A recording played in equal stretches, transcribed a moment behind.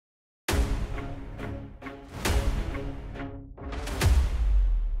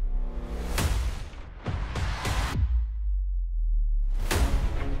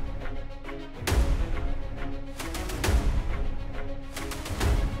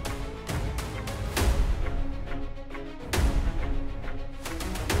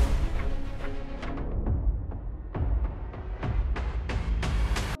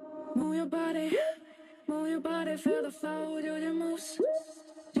flow, do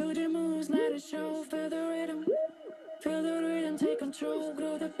the moves, let it show. Feel the rhythm, take control.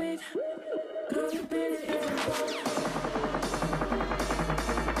 Grow the beat, it isn't fall.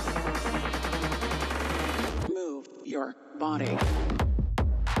 Move your body.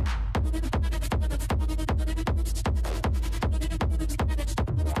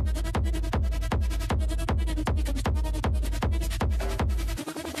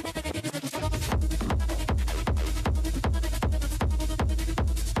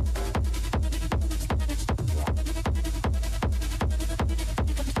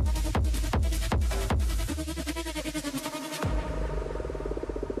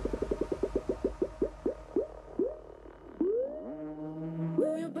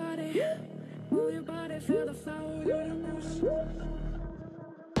 Move your body, feel the flow, do the moves. Feel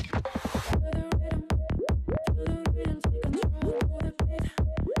the rhythm, take control. Grow the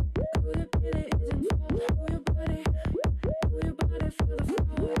beat, it isn't fall. Move your body, feel the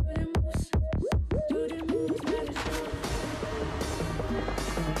flow, do the moves, let it show.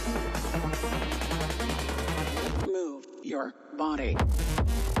 Move your body.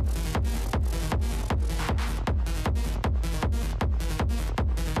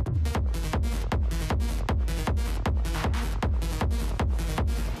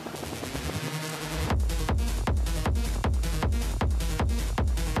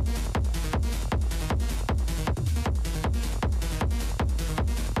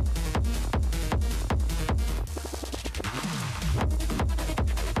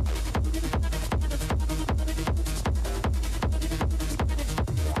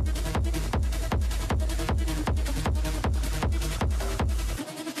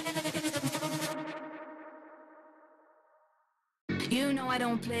 You know I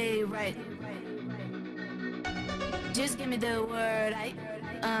don't play right. Just give me the word,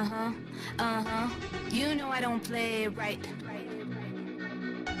 You know I don't play right.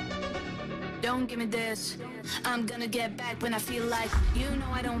 Don't give me this. I'm gonna get back when I feel like. You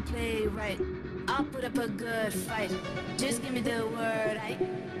know I don't play right. I'll put up a good fight. Just give me the word,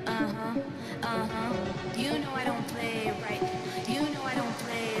 You know I don't play right. You know I don't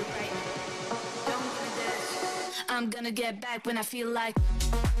play right. Don't give me this. I'm gonna get back when I feel like.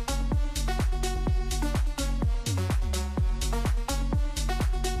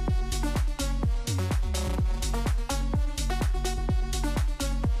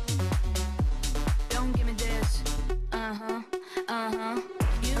 Don't give me this.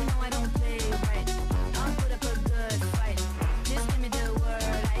 You know I don't play right. I'll put up a good fight. Just give me the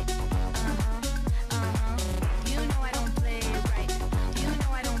word, You know I don't play right. You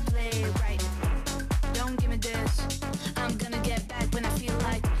know I don't play right. Don't give me this. I'm gonna get back when I feel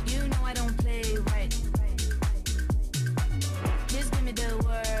like. You know I don't play right. Just give me the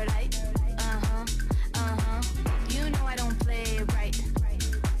word, You know I don't play right.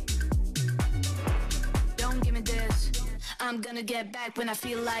 Don't give me this. I'm gonna get back when I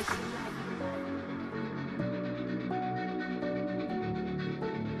feel like.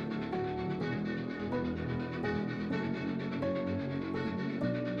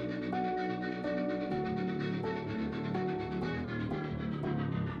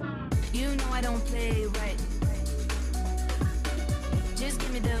 You know I don't play right. Just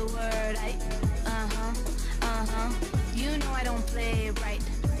give me the word, You know I don't play right.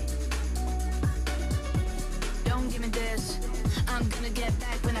 Don't give me this. I'm gonna get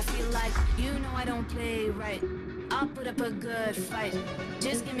back when I feel like. You know I don't play right. I'll put up a good fight.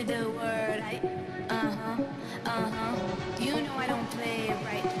 Just give me the word, You know I don't play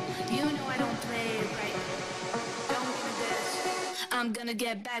right. You know I don't play right. Don't give me this. I'm gonna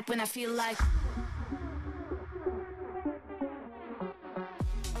get back when I feel like.